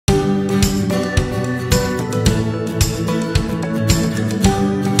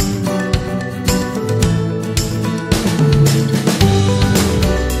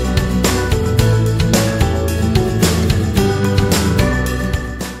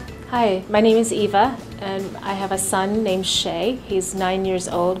Hi, my name is Eva, and I have a son named Shay. He's 9 years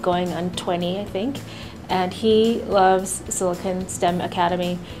old, going on 20, I think, and he loves Silicon STEM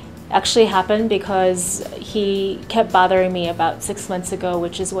Academy. Actually happened because he kept bothering me about 6 months ago,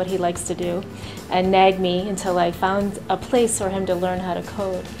 which is what he likes to do, and nagged me until I found a place for him to learn how to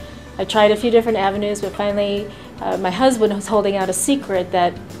code. I tried a few different avenues, but finally my husband was holding out a secret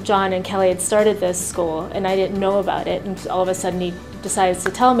that John and Kelly had started this school, and I didn't know about it, and all of a sudden he decides to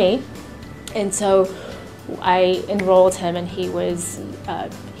tell me, and so I enrolled him, and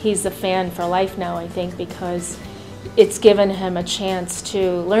he's a fan for life now, I think, because it's given him a chance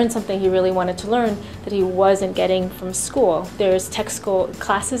to learn something he really wanted to learn that he wasn't getting from school. There's tech school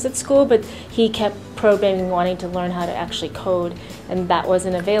classes at school, but he kept probing, wanting to learn how to actually code, and that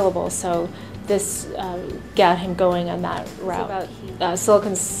wasn't available. So this got him going on that route.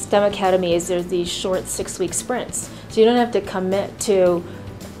 Silicon STEM Academy is there's these short 6-week sprints, so you don't have to commit to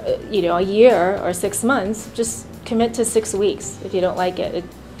a year or 6 months. Just commit to 6 weeks. If you don't like it,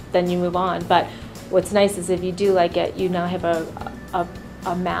 then you move on. But what's nice is if you do like it, you now have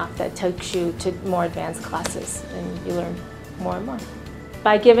a map that takes you to more advanced classes, and you learn more and more.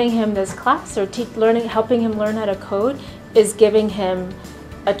 By giving him this class or helping him learn how to code is giving him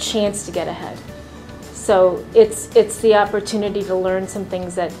a chance to get ahead. So it's the opportunity to learn some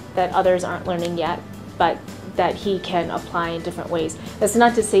things that others aren't learning yet, but that he can apply in different ways. That's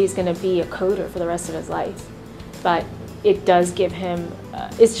not to say he's going to be a coder for the rest of his life, but it does give him, I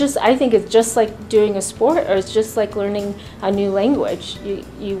think it's just like doing a sport, or it's just like learning a new language.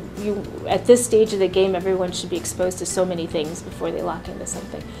 At this stage of the game, everyone should be exposed to so many things before they lock into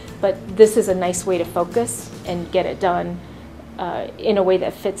something. But this is a nice way to focus and get it done in a way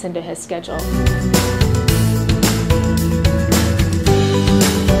that fits into his schedule.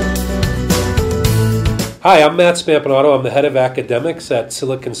 Hi, I'm Matt Spampanato. I'm the head of academics at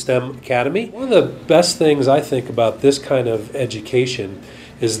Silicon STEM Academy. One of the best things I think about this kind of education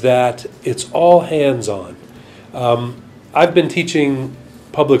is that it's all hands-on. I've been teaching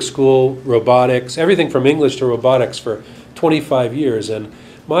public school robotics, everything from English to robotics, for 25 years, and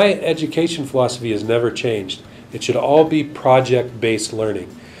my education philosophy has never changed. It should all be project-based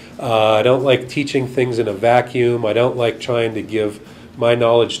learning. I don't like teaching things in a vacuum. I don't like trying to give my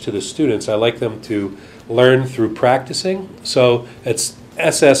knowledge to the students. I like them to learn through practicing. So it's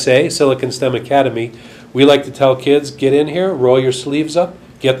SSA, Silicon STEM Academy. We like to tell kids, get in here, roll your sleeves up,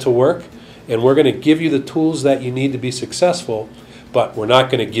 get to work, and we're going to give you the tools that you need to be successful, but we're not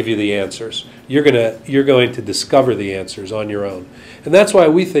going to give you the answers. You're going to discover the answers on your own. And that's why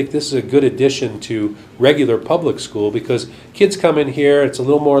we think this is a good addition to regular public school, because kids come in here, it's a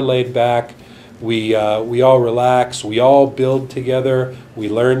little more laid back. We all relax, we all build together, we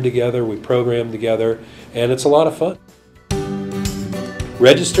learn together, we program together, and it's a lot of fun.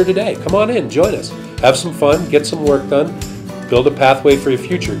 Register today. Come on in, join us. Have some fun, get some work done, build a pathway for your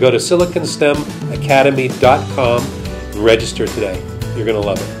future. Go to siliconstemacademy.com and register today. You're going to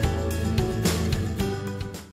love it.